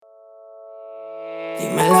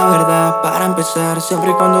Dime la verdad para empezar, siempre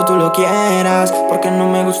y cuando tú lo quieras. Porque no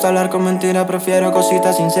me gusta hablar con mentiras, prefiero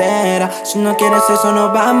cositas sinceras. Si no quieres eso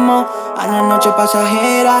nos vamos a la noche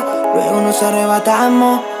pasajera. Luego nos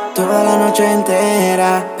arrebatamos toda la noche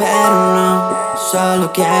entera. Pero no,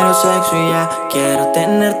 solo quiero sexo y ya. Quiero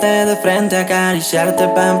tenerte de frente, acariciarte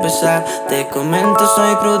para empezar. Te comento,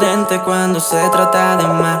 soy prudente cuando se trata de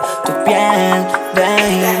amar tu piel,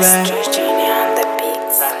 baby.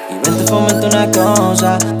 Y ven, te fomento una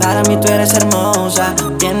cosa, para mí tú eres hermosa.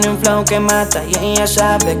 Tiene un flow que mata y ella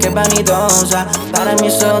sabe que es vanidosa. Para mí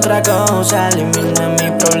es otra cosa, elimina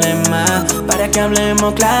mi problema. Para que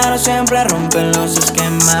hablemos claro, siempre rompen los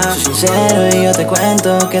esquemas. Soy sincero y yo te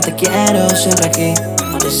cuento que te quiero siempre aquí.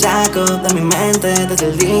 No te saco de mi mente desde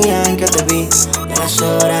el día en que te vi. Y las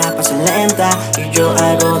horas pasan lentas y yo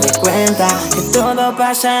hago de cuenta que todo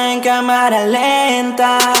pasa en cámara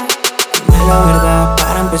lenta. Dime la verdad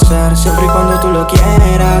para empezar, siempre y cuando tú lo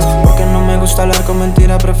quieras. Porque no me gusta hablar con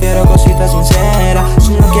mentiras, prefiero cositas sinceras.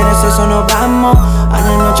 Si no quieres eso nos vamos a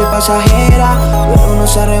la noche pasajera. Luego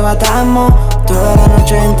nos arrebatamos toda la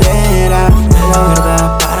noche entera. Dime la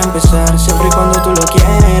verdad para empezar, siempre y cuando tú lo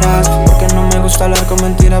quieras. Porque no me gusta hablar con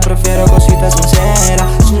mentiras, prefiero cositas sinceras.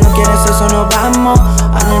 Si no quieres eso nos vamos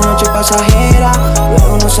a la noche pasajera.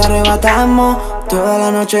 Luego nos arrebatamos toda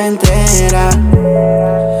la noche entera.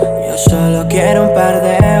 Yo solo quiero un par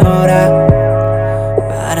de horas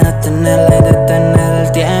para tenerla y detener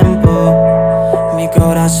el tiempo. Mi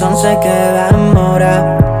corazón se queda en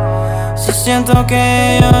mora si siento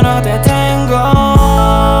que yo no te tengo.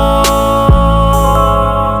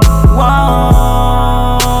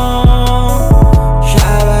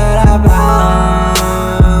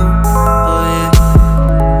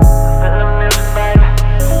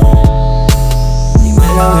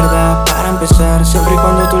 Siempre y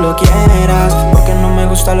cuando tú lo quieras. Porque no me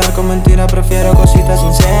gusta hablar con mentiras, prefiero cositas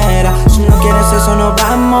sinceras. Si no quieres eso nos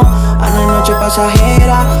vamos a la noche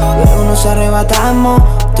pasajera. Luego nos arrebatamos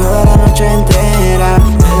toda la noche entera.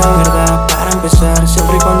 Dime la verdad para empezar,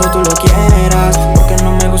 siempre y cuando tú lo quieras. Porque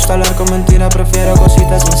no me gusta hablar con mentiras, prefiero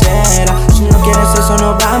cositas sinceras. Si no quieres eso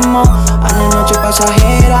nos vamos a la noche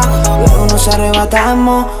pasajera. Luego nos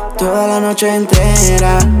arrebatamos toda la noche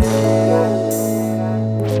entera.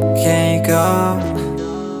 Keico,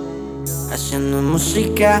 haciendo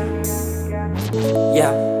música,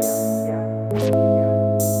 yeah.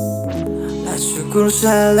 La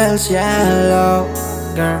sucursal del cielo,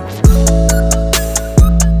 girl.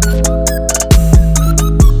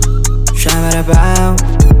 Shabarabao,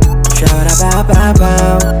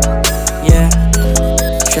 shabarabao, yeah.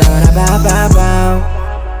 Shabarabao,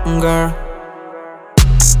 girl.